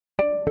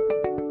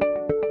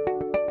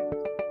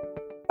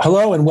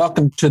Hello and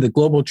welcome to the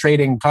Global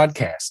Trading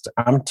Podcast.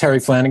 I'm Terry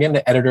Flanagan,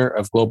 the editor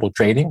of Global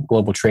Trading.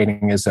 Global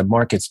Trading is a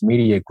markets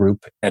media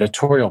group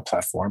editorial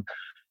platform.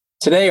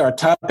 Today, our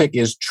topic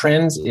is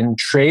trends in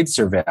trade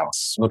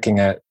surveillance, looking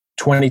at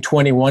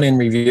 2021 in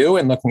review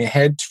and looking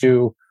ahead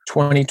to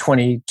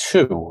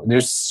 2022.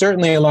 There's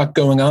certainly a lot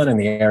going on in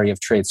the area of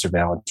trade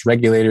surveillance.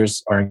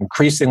 Regulators are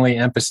increasingly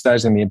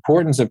emphasizing the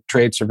importance of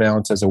trade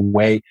surveillance as a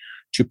way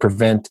to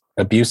prevent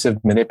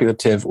abusive,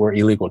 manipulative, or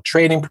illegal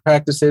trading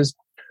practices.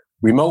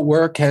 Remote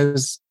work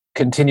has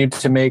continued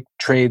to make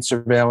trade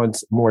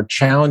surveillance more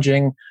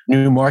challenging.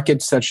 New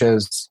markets such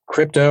as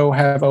crypto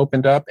have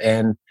opened up,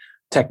 and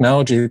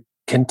technology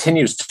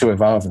continues to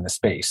evolve in the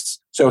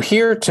space. So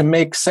here to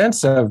make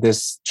sense of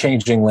this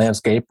changing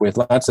landscape with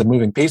lots of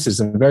moving pieces,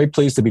 I'm very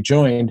pleased to be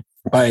joined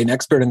by an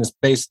expert in the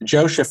space,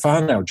 Joe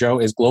Schifano. Joe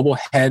is Global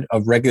Head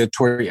of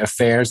Regulatory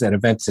Affairs at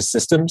Aventis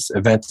Systems.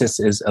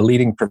 Aventis is a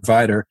leading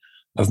provider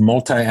of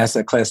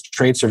multi-asset class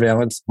trade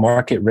surveillance,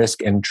 market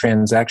risk, and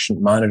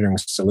transaction monitoring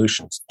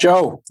solutions.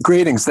 Joe,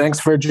 greetings. Thanks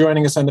for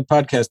joining us on the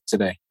podcast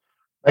today.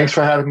 Thanks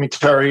for having me,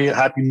 Terry.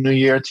 Happy New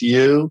Year to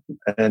you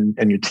and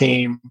your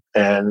team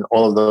and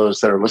all of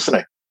those that are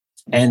listening.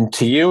 And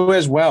to you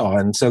as well.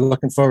 And so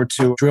looking forward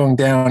to drilling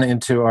down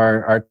into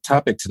our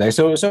topic today.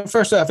 So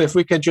first off, if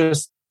we could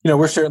just,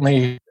 we're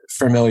certainly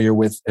familiar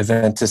with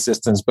Aventis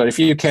Systems, but if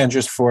you can,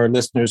 just for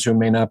listeners who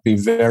may not be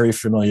very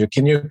familiar,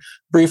 can you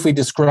briefly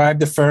describe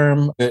the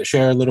firm,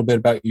 share a little bit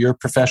about your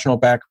professional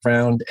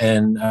background,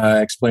 and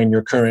explain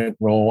your current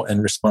role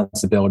and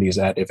responsibilities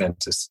at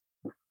Aventis?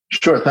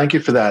 Sure. Thank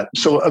you for that.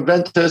 So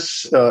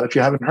Aventis, if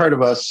you haven't heard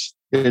of us,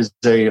 is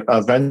a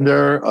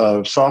vendor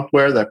of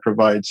software that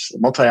provides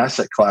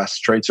multi-asset class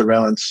trade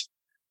surveillance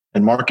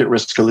and market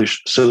risk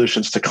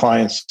solutions to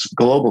clients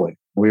globally.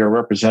 We are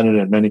represented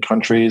in many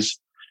countries,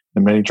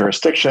 in many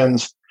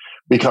jurisdictions.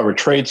 We cover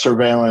trade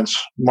surveillance,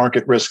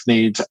 market risk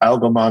needs,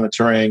 algo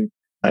monitoring,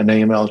 and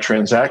AML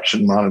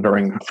transaction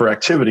monitoring for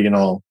activity in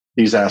all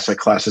these asset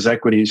classes: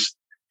 equities,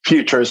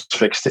 futures,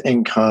 fixed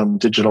income,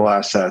 digital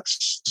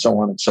assets, so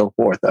on and so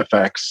forth,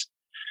 FX.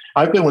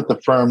 I've been with the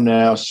firm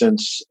now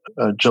since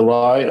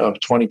July of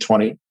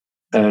 2020,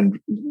 and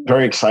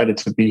very excited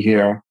to be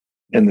here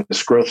in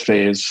this growth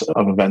phase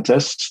of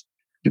Aventis.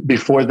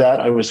 Before that,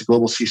 I was a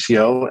global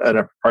CCO at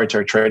a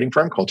proprietary trading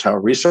firm called Tower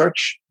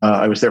Research.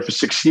 I was there for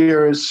 6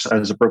 years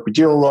as a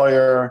broker-dealer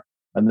lawyer,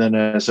 and then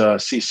as a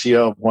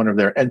CCO of one of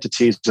their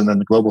entities, and then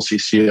the global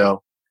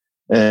CCO.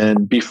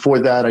 And before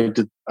that,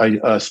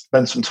 I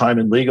spent some time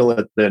in legal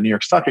at the New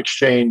York Stock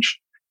Exchange,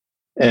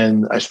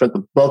 and I spent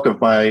the bulk of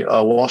my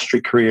Wall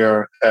Street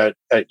career at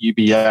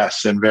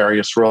UBS in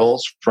various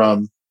roles,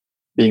 from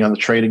being on the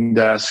trading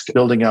desk,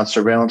 building out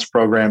surveillance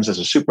programs as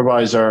a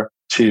supervisor,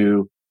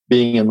 to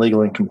being in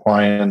legal and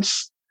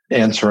compliance,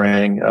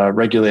 answering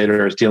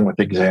regulators, dealing with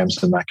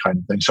exams and that kind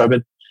of thing. So I've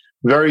been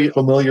very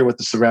familiar with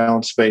the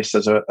surveillance space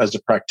as a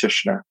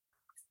practitioner.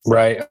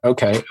 Right.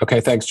 Okay.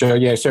 Thanks, Joe.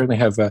 Yeah, I certainly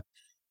have a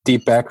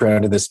deep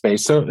background in this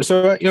space. So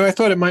I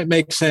thought it might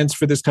make sense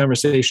for this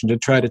conversation to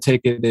try to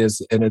take it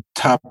as in a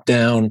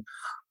top-down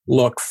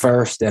look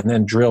first, and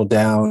then drill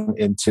down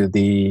into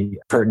the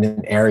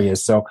pertinent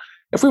areas. So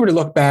if we were to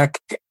look back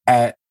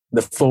at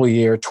the full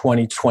year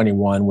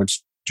 2021,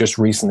 which just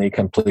recently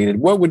completed,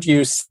 what would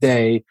you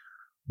say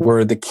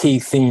were the key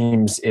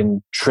themes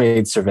in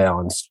trade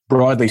surveillance,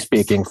 broadly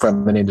speaking,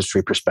 from an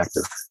industry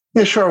perspective?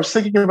 Yeah, sure. I was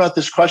thinking about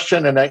this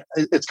question, and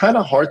it's kind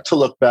of hard to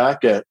look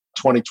back at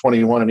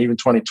 2021 and even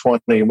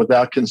 2020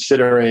 without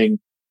considering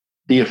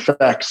the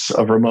effects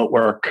of remote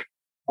work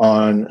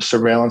on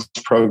surveillance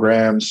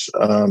programs,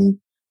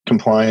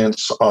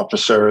 compliance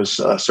officers,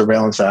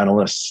 surveillance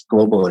analysts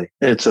globally.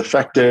 It's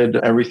affected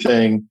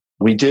everything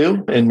we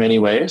do in many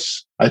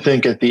ways. I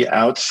think at the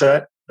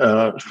outset,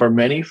 for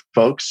many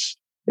folks,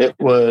 it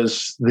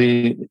was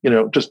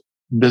just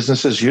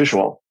business as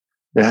usual.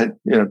 They had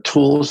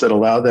tools that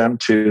allow them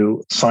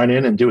to sign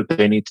in and do what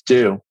they need to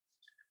do.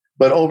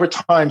 But over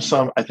time,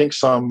 some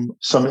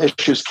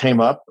issues came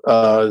up,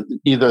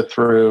 either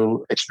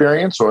through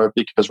experience or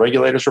because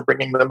regulators were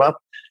bringing them up.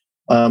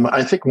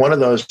 I think one of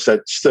those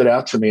that stood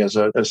out to me as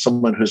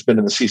someone who's been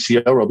in the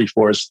CCO role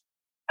before is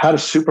how to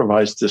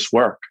supervise this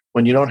work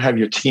when you don't have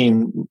your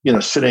team,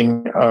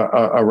 sitting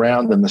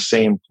around in the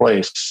same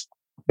place.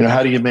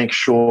 How do you make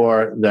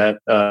sure that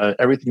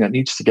everything that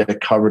needs to get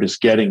covered is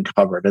getting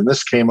covered? And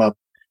this came up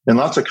in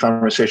lots of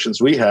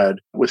conversations we had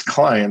with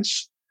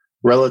clients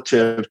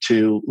relative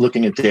to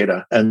looking at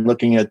data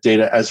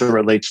as it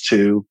relates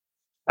to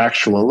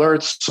actual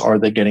alerts. Are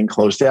they getting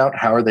closed out?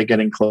 How are they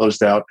getting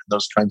closed out? And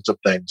those kinds of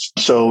things.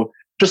 So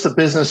just the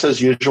business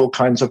as usual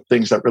kinds of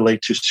things that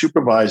relate to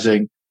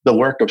supervising the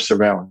work of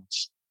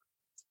surveillance.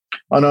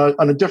 On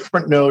a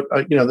different note,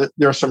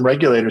 there are some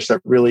regulators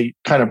that really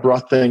kind of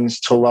brought things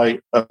to light.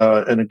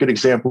 And a good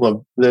example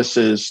of this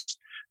is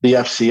the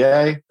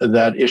FCA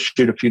that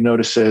issued a few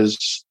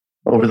notices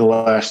over the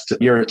last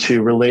year or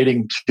two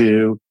relating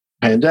to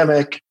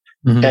pandemic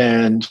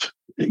and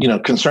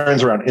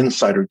concerns around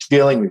insider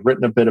dealing. We've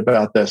written a bit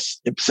about this.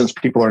 Since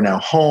people are now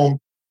home,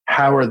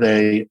 how are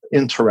they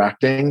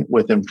interacting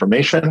with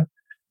information?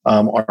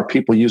 Are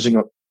people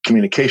using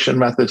communication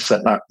methods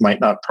that might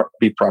not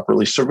be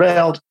properly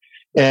surveilled?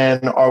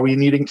 And are we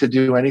needing to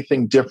do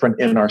anything different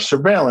in our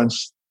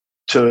surveillance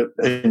to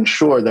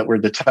ensure that we're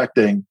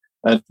detecting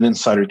an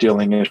insider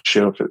dealing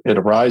issue if it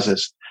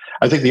arises?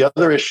 I think the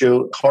other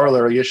issue,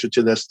 corollary issue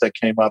to this that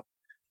came up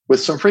with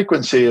some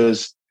frequency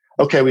is,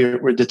 okay,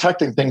 we're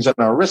detecting things in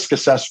our risk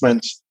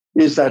assessments.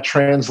 Is that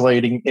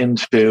translating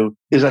into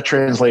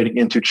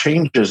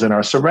changes in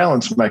our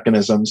surveillance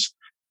mechanisms?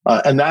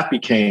 And that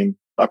became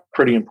a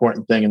pretty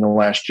important thing in the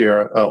last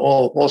year,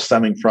 all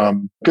stemming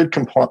from good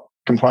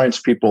compliance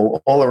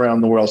people all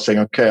around the world saying,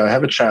 okay, I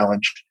have a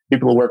challenge.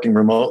 People are working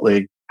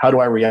remotely. How do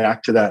I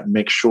react to that and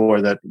make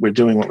sure that we're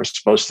doing what we're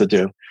supposed to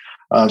do?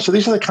 So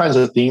these are the kinds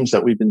of themes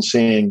that we've been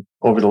seeing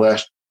over the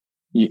last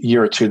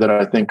year or two that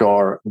I think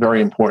are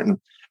very important.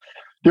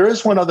 There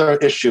is one other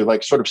issue,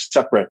 like sort of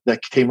separate,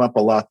 that came up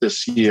a lot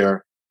this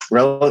year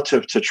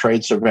relative to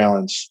trade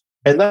surveillance.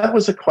 And that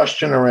was a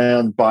question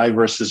around buy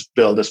versus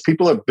build. As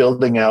people are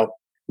building out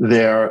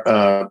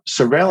their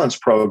surveillance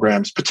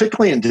programs,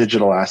 particularly in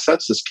digital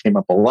assets, this came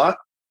up a lot.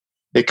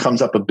 It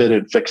comes up a bit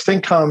in fixed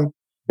income.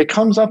 It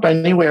comes up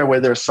anywhere where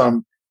there's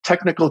some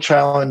technical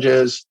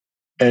challenges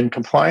and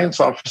compliance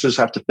officers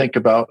have to think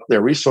about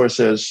their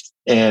resources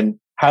and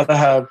how to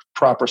have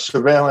proper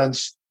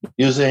surveillance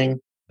using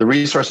the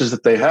resources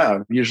that they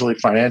have, usually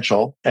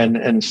financial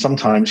and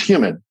sometimes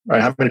human,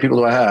 right? How many people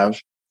do I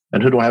have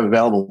and who do I have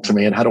available to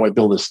me and how do I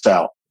build this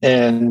out?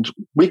 And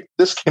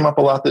this came up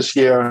a lot this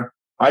year.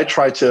 I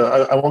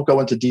won't go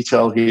into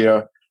detail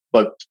here,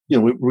 but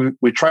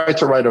we tried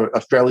to write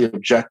a fairly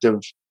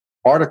objective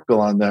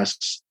article on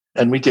this,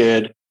 and we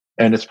did,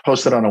 and it's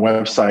posted on our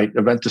website,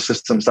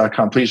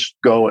 eventasystems.com. Please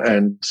go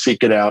and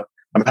seek it out.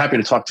 I'm happy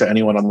to talk to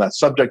anyone on that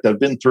subject. I've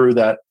been through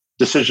that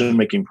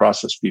decision-making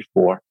process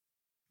before.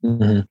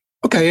 Mm-hmm.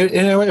 Okay,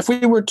 if we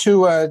were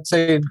to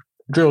say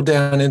drill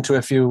down into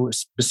a few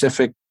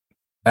specific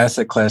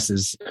asset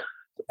classes,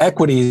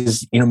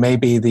 equities, may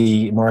be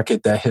the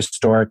market that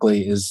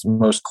historically is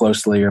most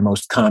closely or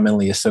most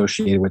commonly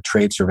associated with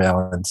trade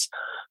surveillance.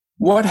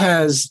 What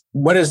has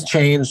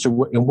changed, or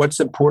what's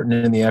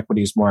important in the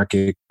equities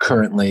market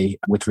currently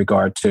with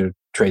regard to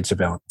trade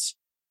surveillance?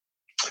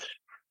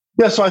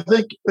 Yeah, so I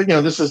think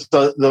this is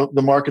the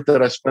market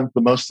that I spent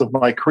the most of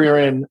my career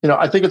in.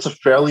 I think it's a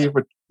fairly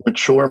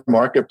mature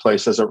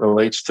marketplace as it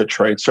relates to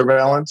trade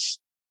surveillance.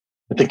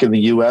 I think in the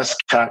U.S.,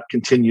 CAT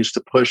continues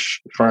to push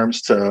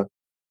firms to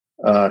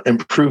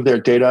improve their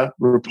data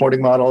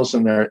reporting models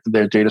and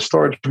their data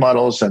storage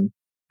models and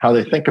how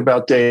they think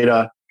about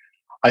data.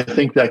 I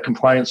think that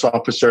compliance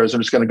officers, I'm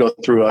just going to go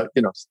through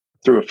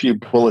a few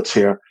bullets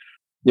here.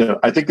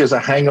 I think there's a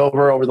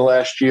hangover over the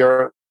last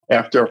year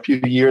after a few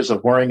years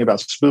of worrying about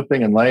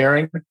spoofing and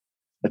layering.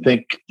 I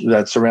think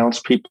that surveillance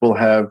people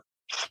have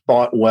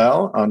thought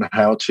well on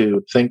how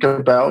to think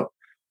about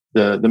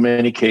the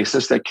many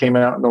cases that came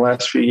out in the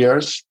last few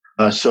years.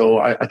 So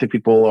I think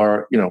people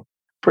are,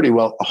 pretty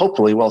well,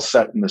 hopefully well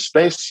set in the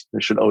space.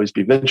 They should always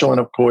be vigilant,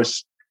 of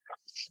course.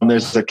 And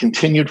there's a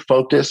continued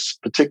focus,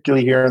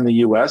 particularly here in the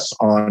US,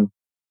 on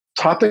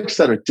topics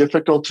that are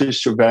difficult to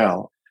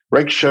surveil.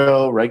 Reg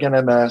Show, Reg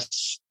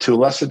NMS, to a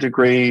lesser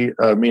degree,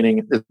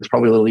 meaning it's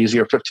probably a little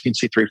easier,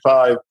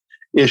 15c3-5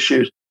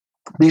 issues.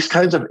 These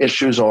kinds of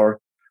issues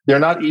they're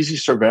not easy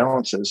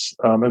surveillances.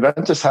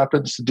 Eventus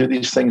happens to do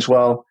these things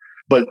well,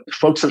 but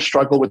folks have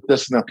struggled with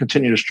this and they'll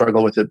continue to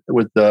struggle with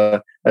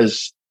it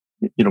as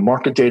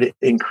market data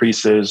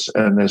increases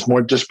and there's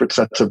more disparate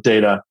sets of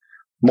data,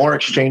 more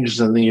exchanges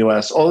in the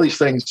US. All these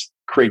things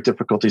create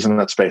difficulties in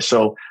that space.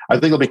 So I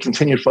think there'll be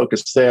continued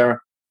focus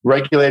there.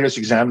 Regulators,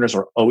 examiners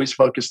are always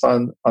focused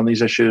on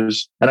these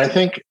issues. And I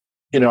think,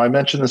 I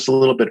mentioned this a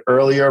little bit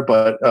earlier,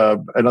 but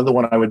another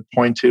one I would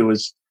point to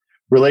is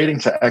relating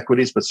to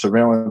equities, but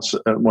surveillance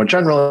more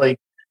generally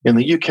in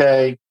the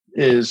UK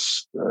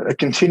is a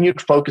continued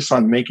focus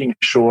on making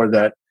sure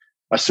that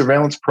a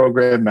surveillance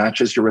program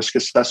matches your risk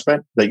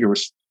assessment,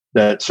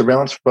 that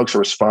surveillance folks are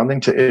responding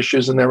to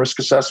issues in their risk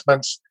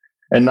assessments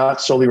and not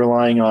solely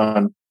relying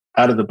on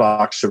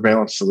out-of-the-box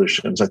surveillance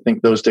solutions. I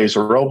think those days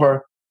are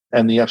over,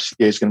 and the FCA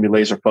is going to be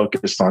laser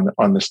focused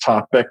on this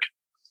topic.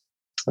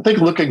 I think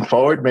looking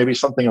forward, maybe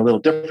something a little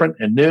different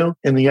and new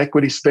in the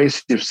equity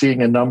space. You're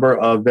seeing a number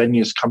of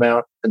venues come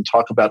out and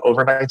talk about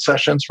overnight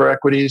sessions for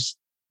equities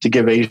to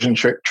give Asian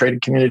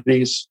trading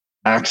communities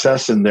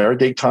access in their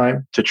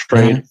daytime to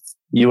trade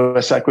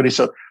U.S. equity.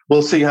 So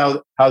we'll see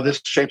how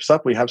this shapes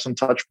up. We have some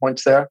touch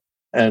points there,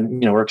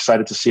 and we're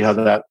excited to see how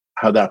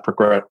that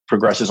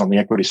progresses on the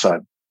equity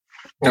side.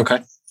 Okay.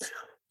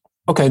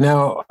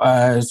 Now,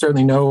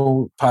 certainly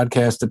no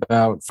podcast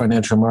about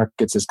financial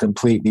markets is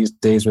complete these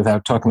days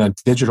without talking about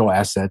digital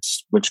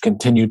assets, which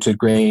continue to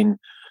gain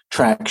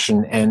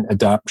traction and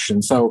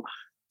adoption. So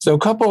a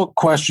couple of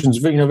questions,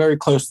 very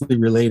closely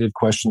related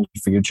questions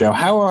for you, Joe.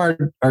 How are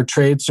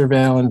trade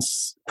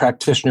surveillance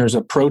practitioners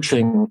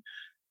approaching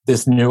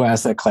this new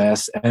asset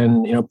class?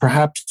 And,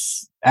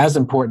 perhaps as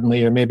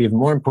importantly, or maybe even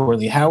more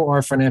importantly, how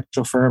are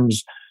financial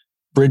firms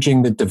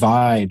bridging the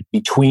divide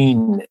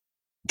between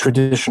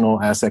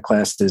traditional asset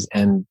classes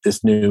and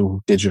this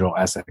new digital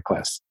asset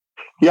class?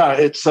 Yeah,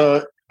 it's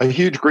a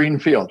huge green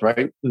field,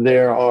 right?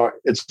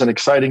 It's an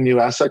exciting new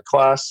asset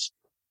class.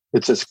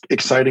 It's an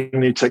exciting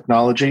new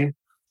technology.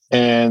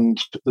 And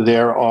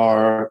there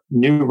are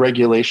new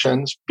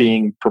regulations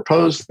being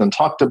proposed and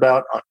talked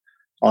about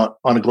on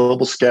a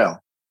global scale,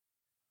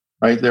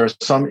 right? There are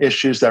some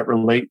issues that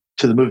relate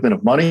to the movement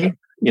of money,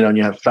 and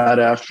you have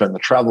FATF and the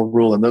travel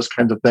rule and those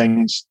kinds of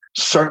things.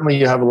 Certainly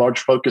you have a large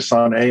focus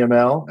on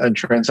AML and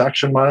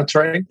transaction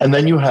monitoring. And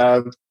then you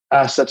have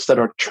assets that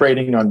are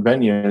trading on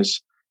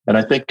venues. And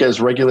I think as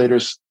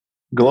regulators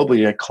globally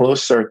get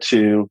closer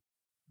to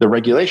the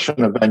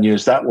regulation of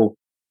venues, that will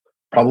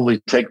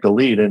probably take the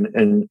lead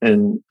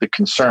in the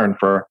concern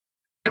for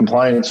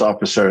compliance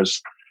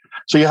officers.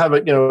 So you have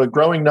a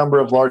growing number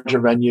of larger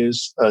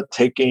venues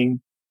taking,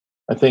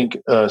 I think,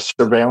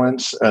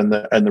 surveillance and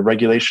the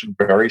regulation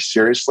very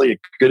seriously.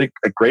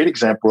 A great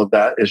example of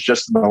that is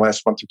just in the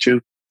last month or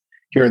two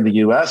here in the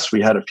U.S.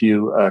 We had a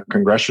few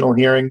congressional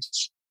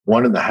hearings,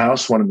 one in the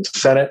House, one in the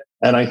Senate.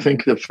 And I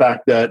think the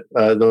fact that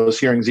those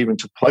hearings even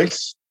took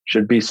place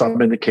should be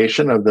some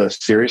indication of the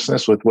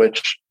seriousness with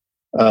which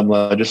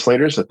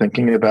legislators are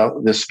thinking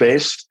about this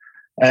space,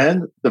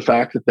 and the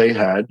fact that they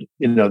had,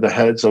 the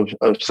heads of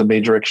some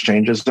major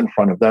exchanges in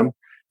front of them.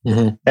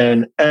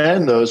 Mm-hmm.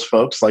 And those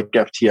folks like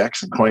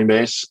FTX and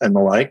Coinbase and the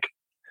like,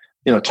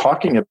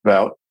 talking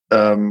about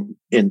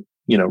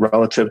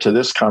relative to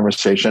this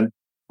conversation,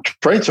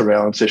 trade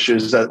surveillance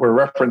issues that were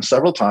referenced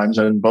several times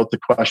in both the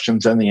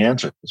questions and the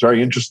answers. It's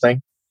very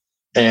interesting.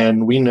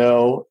 And we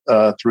know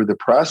through the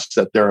press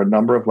that there are a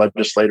number of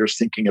legislators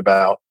thinking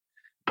about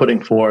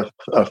putting forth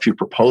a few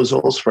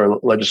proposals for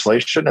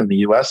legislation in the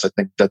U.S. I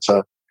think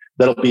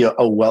that'll be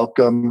a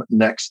welcome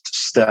next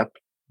step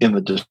in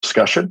the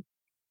discussion.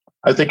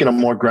 I think in a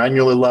more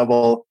granular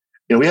level,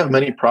 we have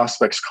many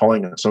prospects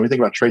calling us. When we think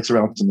about trade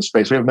surveillance in the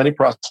space, we have many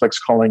prospects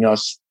calling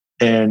us.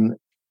 And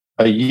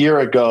a year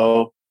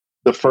ago,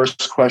 the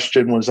first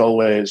question was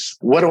always,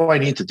 what do I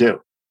need to do?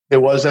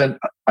 It wasn't,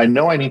 I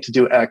know I need to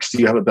do X. Do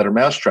you have a better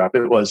mousetrap?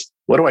 It was,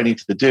 what do I need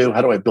to do?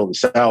 How do I build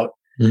this out?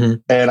 Mm-hmm.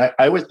 And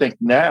I would think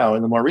now,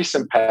 in the more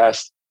recent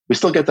past, we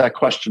still get that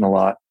question a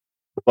lot.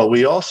 But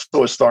we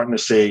also are starting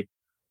to see,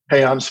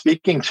 hey, I'm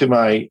speaking to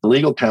my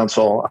legal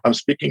counsel, I'm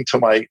speaking to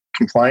my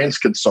compliance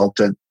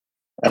consultant,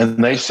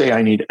 and they say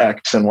I need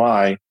X and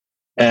Y.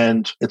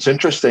 And it's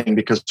interesting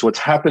because what's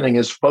happening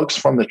is folks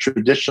from the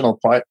traditional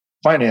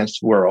finance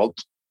world,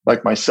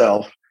 like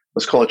myself,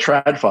 let's call it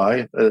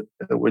TradFi,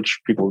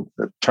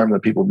 the term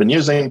that people have been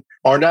using,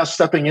 are now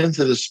stepping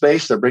into the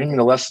space. They're bringing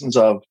the lessons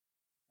of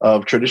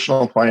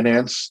traditional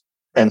finance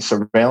and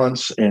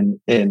surveillance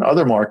in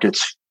other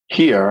markets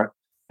here.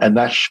 And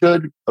that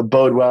should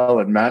bode well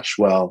and match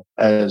well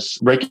as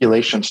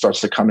regulation starts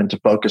to come into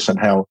focus and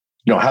how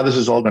this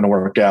is all going to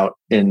work out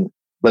in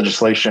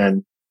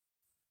legislation.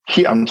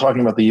 Here, I'm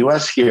talking about the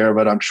US here,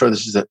 but I'm sure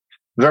this is a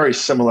very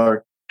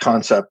similar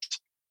concept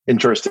in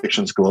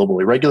jurisdictions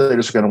globally.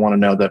 Regulators are going to want to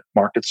know that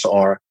markets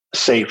are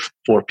safe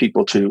for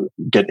people to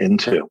get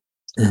into.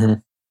 Mm-hmm.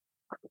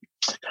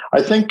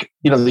 I think,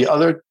 the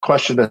other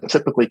question that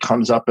typically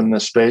comes up in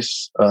this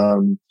space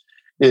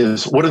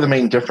is, what are the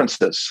main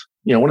differences?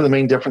 What are the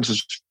main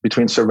differences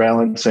between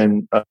surveillance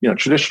and,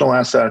 traditional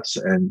assets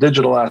and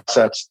digital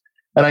assets?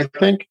 And I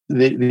think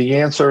the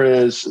answer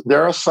is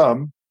there are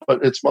some,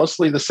 but it's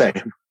mostly the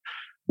same.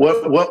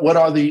 What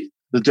are the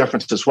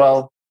differences?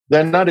 Well,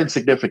 they're not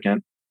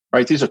insignificant,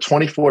 right? These are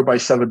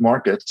 24/7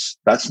 markets.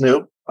 That's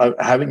new.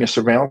 Having a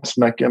surveillance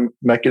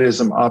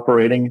mechanism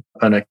operating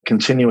on a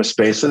continuous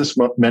basis.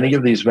 Many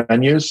of these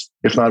venues,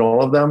 if not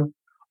all of them,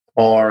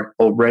 are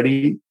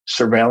already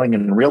surveilling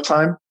in real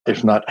time,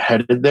 if not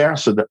headed there.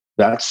 So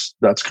that's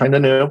kind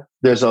of new.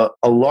 There's a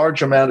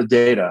large amount of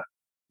data.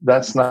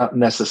 That's not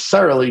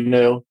necessarily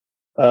new,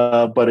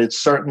 but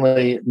it's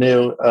certainly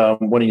new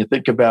when you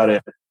think about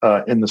it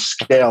in the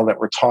scale that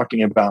we're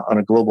talking about on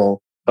a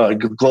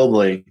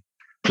globally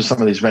for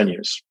some of these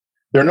venues.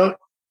 There are no,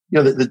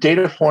 the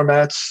data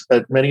formats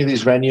at many of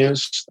these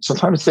venues,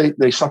 sometimes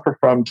they suffer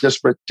from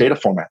disparate data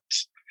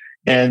formats.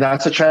 And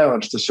that's a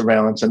challenge to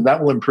surveillance, and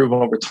that will improve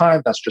over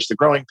time. That's just a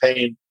growing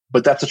pain,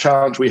 but that's a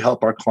challenge we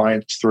help our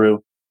clients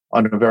through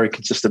on a very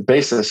consistent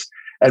basis.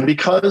 And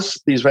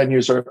because these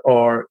venues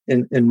are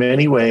in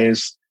many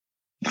ways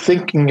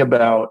thinking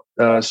about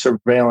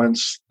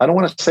surveillance, I don't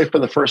want to say for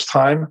the first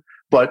time,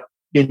 but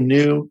in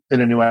a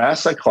new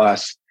asset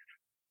class,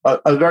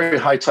 a very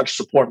high touch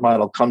support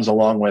model comes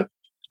along with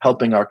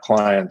helping our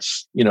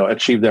clients,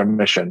 achieve their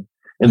mission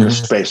in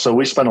this space. So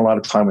we spend a lot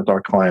of time with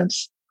our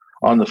clients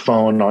on the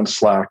phone, on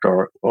Slack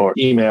or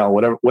email,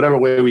 whatever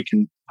way we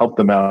can help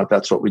them out.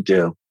 That's what we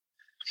do.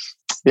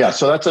 Yeah,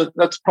 so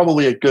that's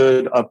probably a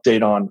good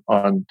update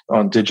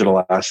on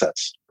digital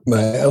assets.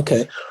 Right.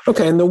 Okay.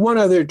 And the one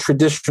other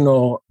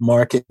traditional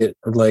market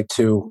I'd like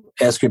to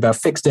ask you about,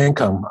 fixed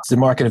income. It's a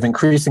market of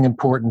increasing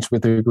importance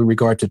with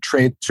regard to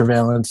trade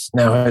surveillance.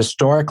 Now,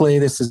 historically,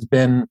 this has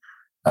been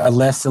a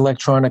less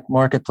electronic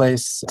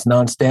marketplace. It's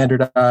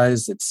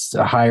non-standardized. It's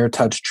a higher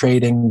touch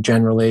trading,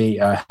 generally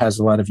has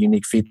a lot of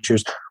unique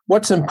features.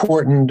 What's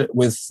important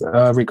with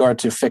regard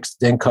to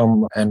fixed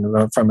income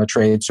and from a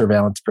trade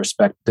surveillance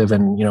perspective?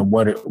 And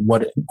what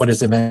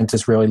is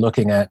Eventus really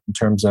looking at in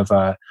terms of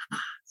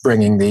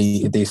bringing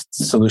these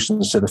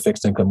solutions to the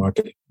fixed income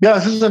market? Yeah,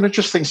 this is an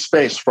interesting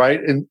space,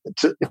 right? And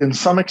in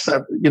some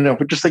extent, if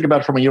we just think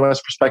about it from a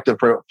U.S. perspective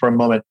for a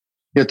moment,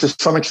 to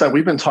some extent,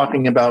 we've been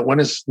talking about when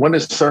is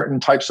certain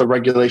types of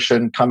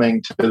regulation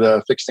coming to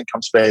the fixed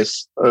income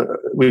space.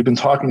 We've been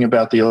talking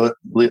about the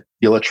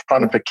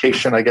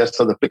electronification, I guess,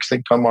 of the fixed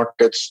income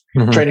markets,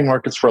 trading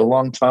markets for a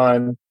long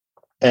time,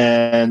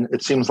 and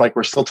it seems like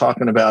we're still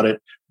talking about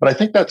it. But I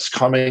think that's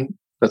coming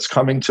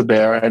to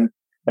bear, and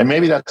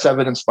maybe that's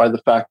evidenced by the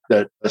fact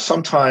that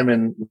sometime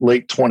in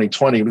late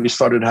 2020, we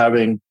started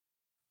having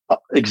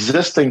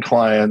existing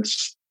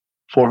clients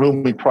for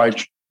whom we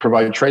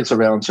provide trade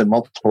surveillance in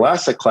multiple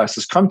asset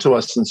classes come to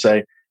us and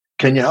say,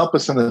 can you help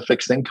us in the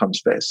fixed income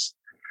space?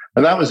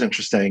 And that was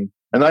interesting.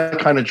 And that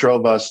kind of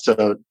drove us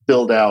to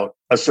build out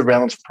a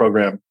surveillance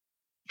program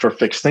for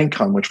fixed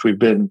income, which we've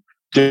been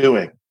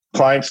doing.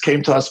 Clients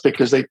came to us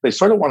because they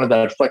sort of wanted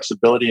that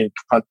flexibility and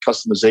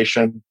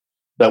customization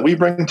that we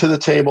bring to the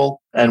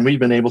table. And we've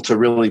been able to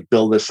really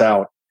build this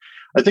out.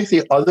 I think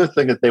the other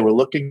thing that they were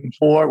looking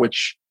for,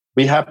 which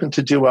we happen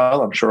to do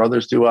well, I'm sure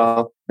others do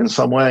well in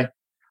some way,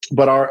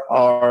 but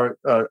our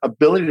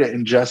ability to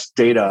ingest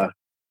data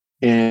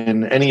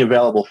in any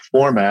available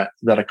format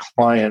that a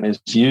client is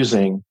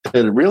using,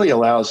 it really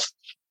allows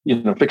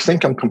fixed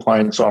income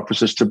compliance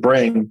officers to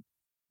bring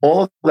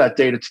all of that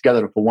data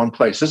together for one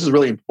place. This is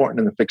really important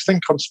in the fixed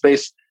income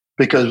space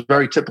because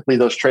very typically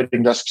those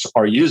trading desks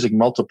are using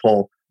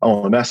multiple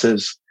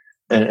OMSs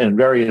and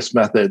various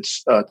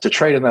methods to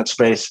trade in that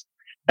space.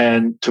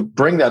 And to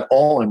bring that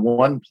all in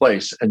one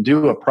place and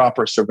do a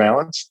proper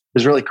surveillance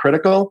is really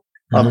critical.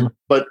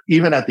 But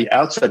even at the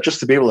outset, just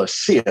to be able to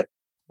see it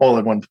all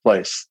in one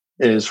place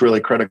is really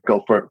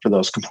critical for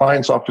those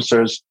compliance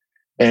officers.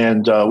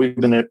 And we've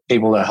been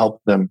able to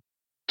help them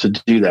to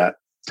do that.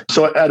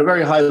 So at a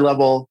very high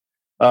level,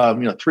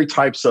 three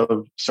types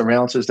of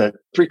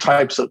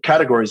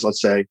categories,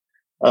 let's say,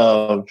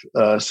 of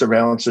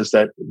surveillances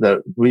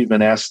that we've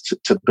been asked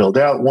to build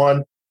out.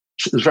 One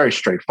is very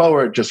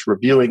straightforward, just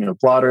reviewing of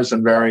blotters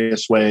in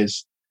various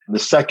ways. The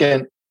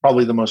second,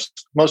 probably the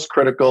most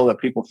critical that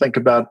people think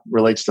about,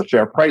 relates to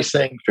fair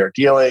pricing, fair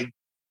dealing,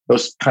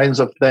 those kinds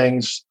of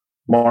things,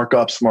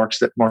 markups,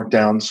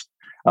 markdowns.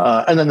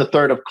 And then the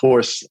third, of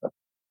course,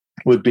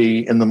 would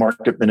be in the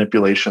market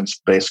manipulation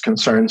space,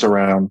 concerns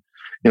around,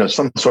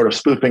 some sort of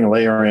spoofing,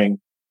 layering,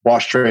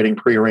 wash trading,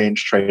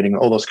 prearranged trading,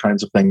 all those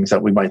kinds of things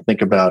that we might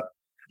think about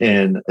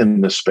in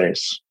this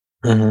space.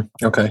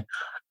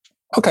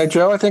 Okay,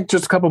 Joe, I think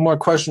just a couple more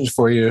questions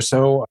for you.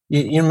 So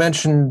you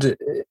mentioned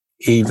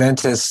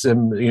Eventus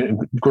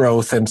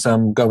growth and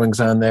some goings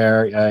on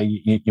there.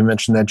 You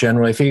mentioned that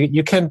generally. If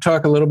you can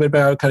talk a little bit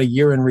about kind of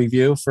year in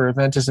review for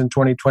Eventus in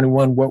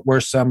 2021, what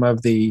were some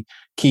of the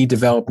key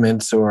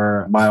developments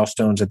or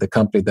milestones at the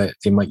company that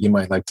you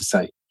might like to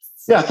cite?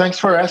 Yeah, thanks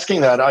for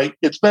asking that.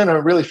 It's been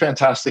a really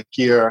fantastic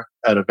year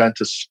at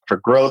Eventus for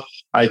growth.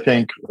 I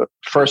think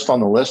first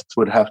on the list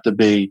would have to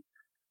be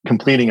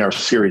completing our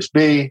Series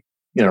B,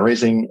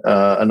 raising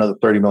another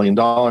 $30 million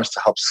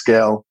to help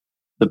scale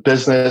the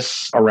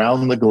business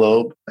around the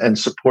globe and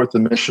support the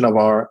mission of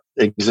our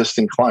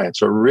existing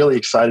clients. We're really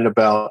excited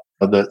about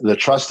the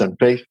trust and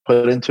faith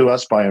put into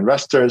us by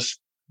investors.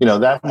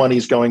 That money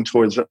is going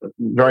towards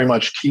very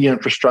much key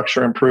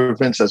infrastructure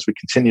improvements as we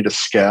continue to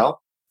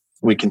scale.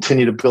 We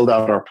continue to build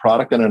out our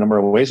product in a number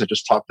of ways. I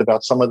just talked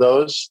about some of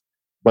those,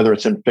 whether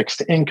it's in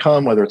fixed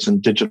income, whether it's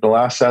in digital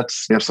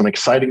assets. We have some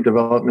exciting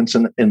developments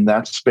in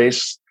that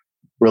space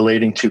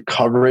relating to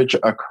coverage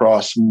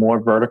across more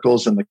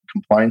verticals in the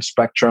compliance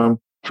spectrum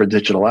for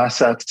digital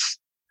assets.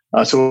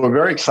 So we're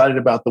very excited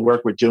about the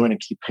work we're doing to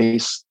keep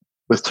pace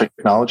with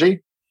technology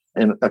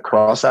and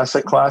across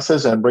asset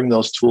classes and bring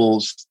those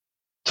tools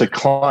to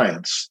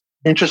clients.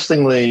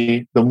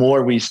 Interestingly, the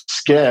more we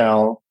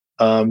scale,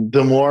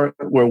 the more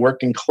we're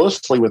working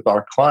closely with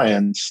our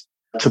clients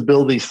to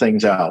build these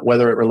things out,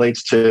 whether it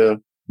relates to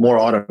more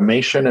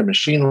automation and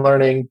machine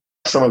learning.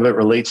 Some of it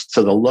relates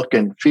to the look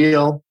and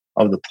feel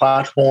of the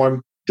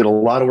platform. Did a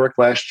lot of work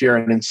last year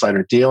in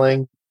insider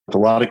dealing, with a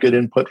lot of good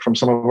input from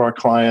some of our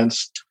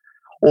clients.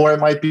 Or it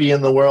might be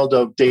in the world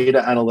of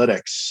data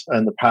analytics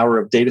and the power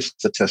of data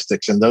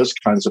statistics and those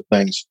kinds of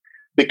things.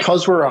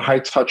 Because we're a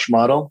high-touch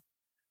model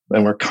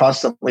and we're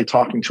constantly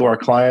talking to our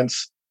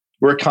clients,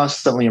 we're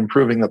constantly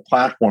improving the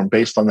platform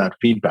based on that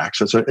feedback.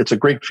 So it's a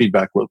great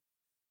feedback loop.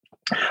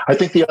 I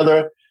think the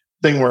other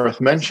thing worth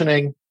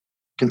mentioning,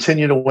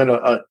 continue to win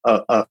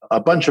a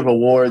bunch of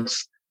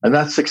awards, and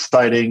that's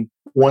exciting.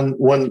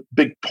 One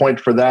big point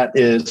for that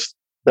is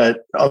that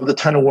of the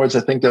 10 awards I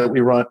think that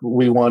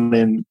we won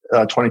in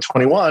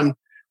 2021,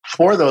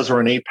 4 of those were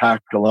in APAC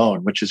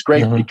alone, which is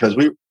great because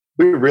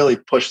we really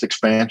pushed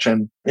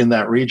expansion in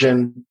that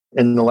region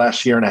in the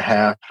last year and a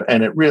half.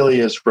 And it really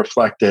is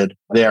reflected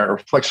there. It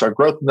reflects our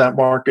growth in that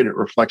market. It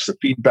reflects the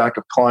feedback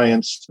of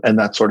clients and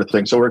that sort of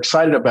thing. So we're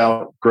excited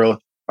about growth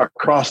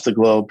across the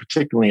globe,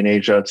 particularly in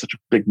Asia. It's such a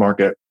big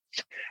market.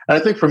 And I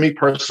think for me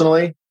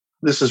personally,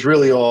 this is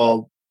really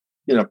all,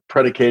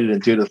 predicated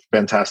and due to the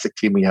fantastic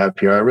team we have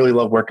here. I really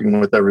love working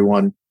with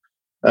everyone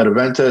at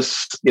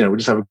Aventus. We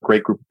just have a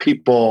great group of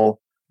people,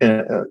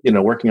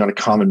 working on a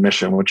common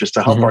mission, which is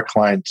to help our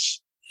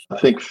clients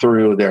think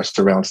through their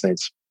surveillance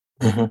needs.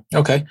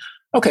 Okay.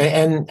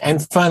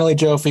 And finally,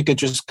 Joe, if we could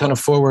just kind of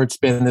forward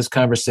spin this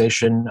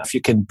conversation, if you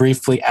could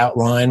briefly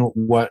outline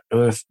what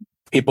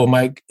people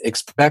might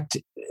expect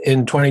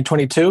in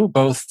 2022,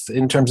 both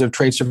in terms of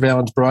trade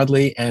surveillance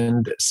broadly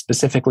and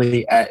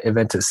specifically at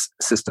Aventus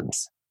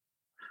Systems.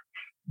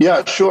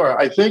 Yeah, sure.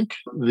 I think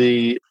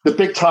the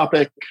big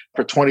topic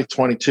for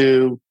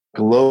 2022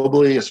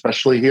 globally,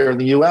 especially here in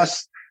the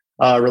US,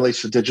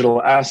 relates to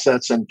digital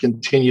assets and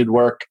continued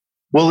work.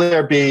 Will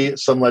there be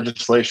some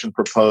legislation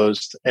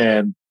proposed,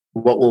 and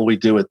what will we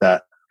do with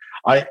that?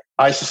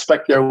 I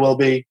suspect there will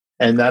be,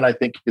 and that I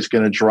think is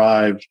going to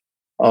drive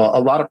a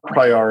lot of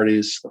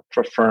priorities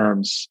for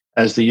firms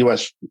as the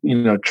U.S.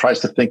 tries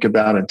to think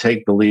about and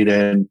take the lead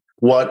in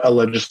what a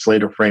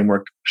legislative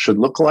framework should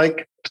look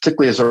like,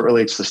 particularly as it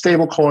relates to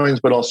stable coins,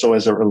 but also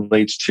as it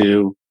relates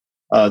to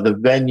the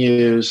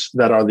venues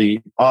that are the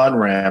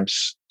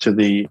on-ramps to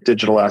the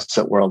digital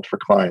asset world for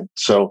clients.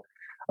 So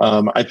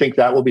I think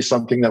that will be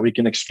something that we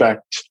can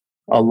expect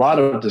a lot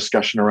of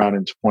discussion around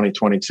in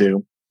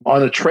 2022. On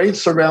the trade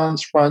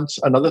surveillance front,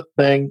 another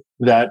thing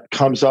that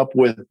comes up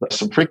with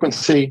some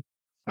frequency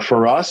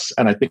for us,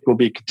 and I think will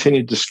be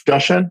continued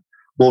discussion,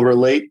 will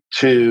relate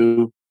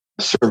to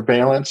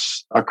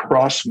surveillance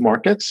across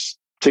markets,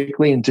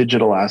 particularly in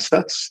digital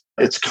assets.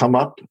 It's come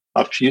up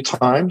a few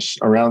times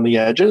around the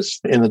edges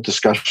in the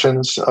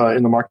discussions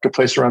in the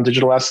marketplace around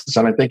digital assets,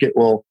 and I think it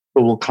will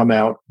come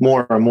out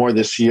more and more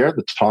this year,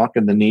 the talk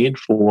and the need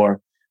for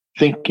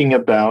thinking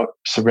about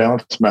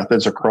surveillance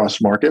methods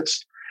across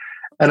markets.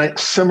 And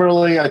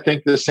similarly, I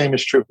think the same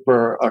is true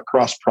for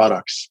across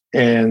products.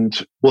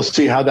 And we'll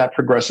see how that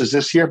progresses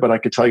this year, but I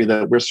could tell you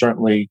that we're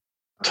certainly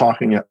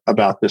talking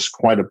about this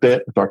quite a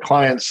bit with our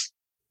clients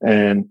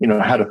and,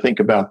 how to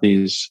think about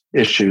these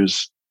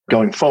issues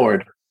going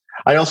forward.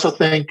 I also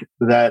think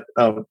that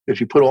if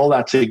you put all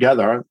that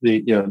together,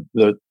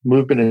 the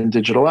movement in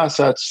digital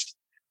assets,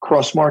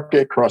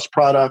 cross-market,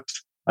 cross-product,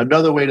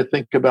 another way to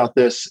think about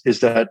this is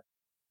that,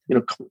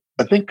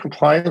 I think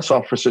compliance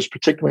officers,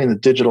 particularly in the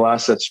digital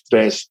asset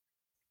space,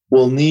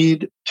 will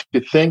need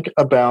to think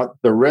about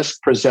the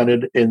risk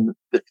presented in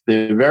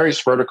the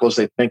various verticals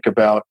they think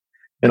about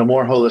in a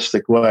more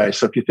holistic way.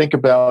 So if you think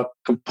about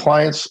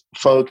compliance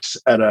folks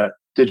at a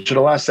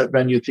digital asset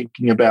venue,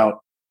 thinking about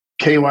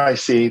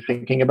KYC,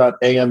 thinking about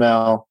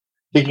AML,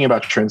 thinking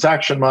about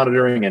transaction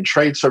monitoring and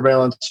trade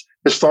surveillance,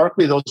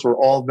 historically, those were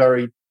all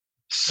very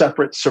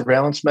separate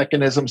surveillance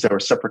mechanisms. There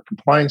were separate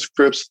compliance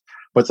groups,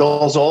 but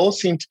those all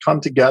seem to come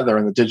together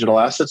in the digital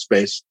asset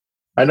space.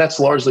 And that's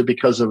largely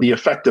because of the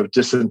effect of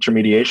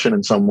disintermediation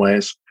in some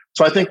ways.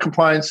 So I think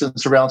compliance and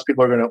surveillance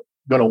people are going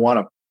to want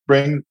to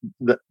bring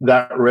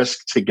that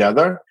risk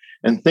together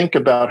and think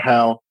about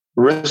how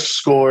risk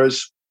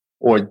scores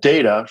or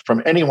data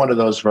from any one of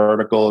those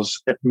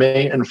verticals, it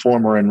may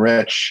inform or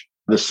enrich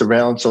the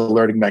surveillance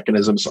alerting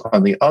mechanisms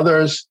on the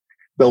others.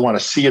 They'll want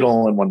to see it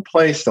all in one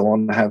place. They'll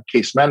want to have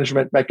case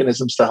management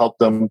mechanisms to help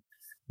them.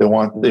 They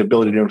want the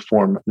ability to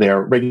inform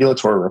their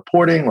regulatory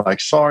reporting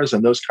like SARS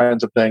and those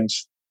kinds of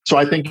things. So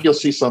I think you'll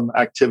see some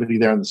activity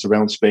there in the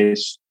surveillance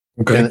space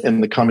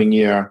in the coming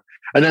year.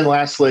 And then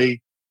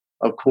lastly,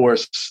 of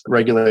course,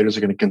 regulators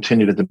are going to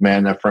continue to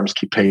demand that firms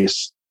keep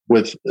pace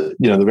with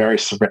the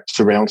various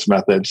surveillance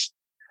methods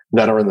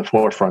that are in the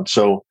forefront.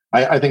 So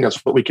I think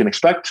that's what we can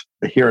expect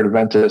here at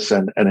Aventus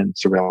and in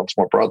surveillance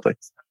more broadly.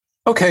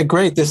 Okay,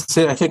 great.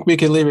 I think we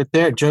can leave it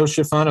there. Joe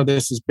Schifano,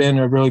 this has been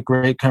a really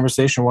great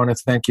conversation. I want to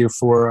thank you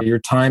for your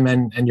time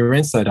and your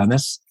insight on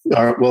this.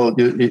 Well,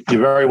 you're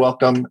very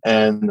welcome.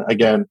 And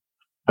again,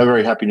 a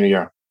very happy New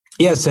Year.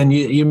 Yes, and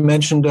you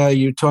mentioned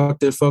you talked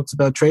to folks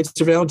about trade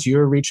surveillance.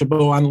 You're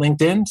reachable on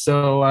LinkedIn.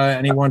 So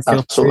anyone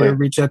feel free to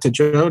reach out to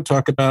Joe,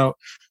 talk about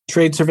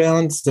trade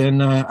surveillance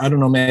and I don't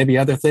know, maybe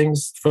other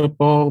things,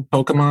 football,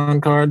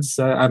 Pokemon cards.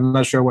 I'm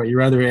not sure what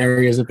your other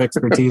areas of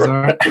expertise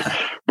are.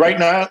 Right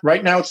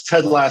now it's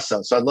Ted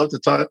Lasso. So I'd love to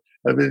talk.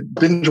 I've been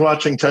binge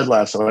watching Ted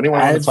Lasso.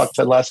 Anyone want to talk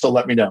Ted Lasso,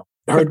 let me know.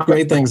 Heard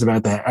great things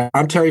about that.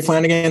 I'm Terry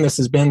Flanagan. This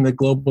has been the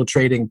Global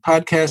Trading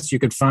Podcast. You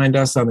could find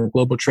us on the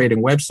Global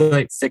Trading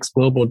website,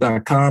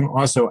 fixglobal.com,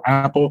 also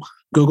Apple,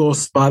 Google,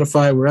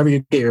 Spotify, wherever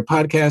you get your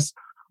podcasts.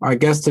 Our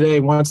guest today,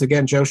 once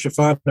again, Joe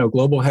Schifano,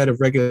 Global Head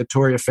of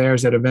Regulatory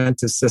Affairs at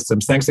Aventus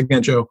Systems. Thanks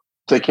again, Joe.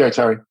 Take care,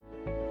 Terry.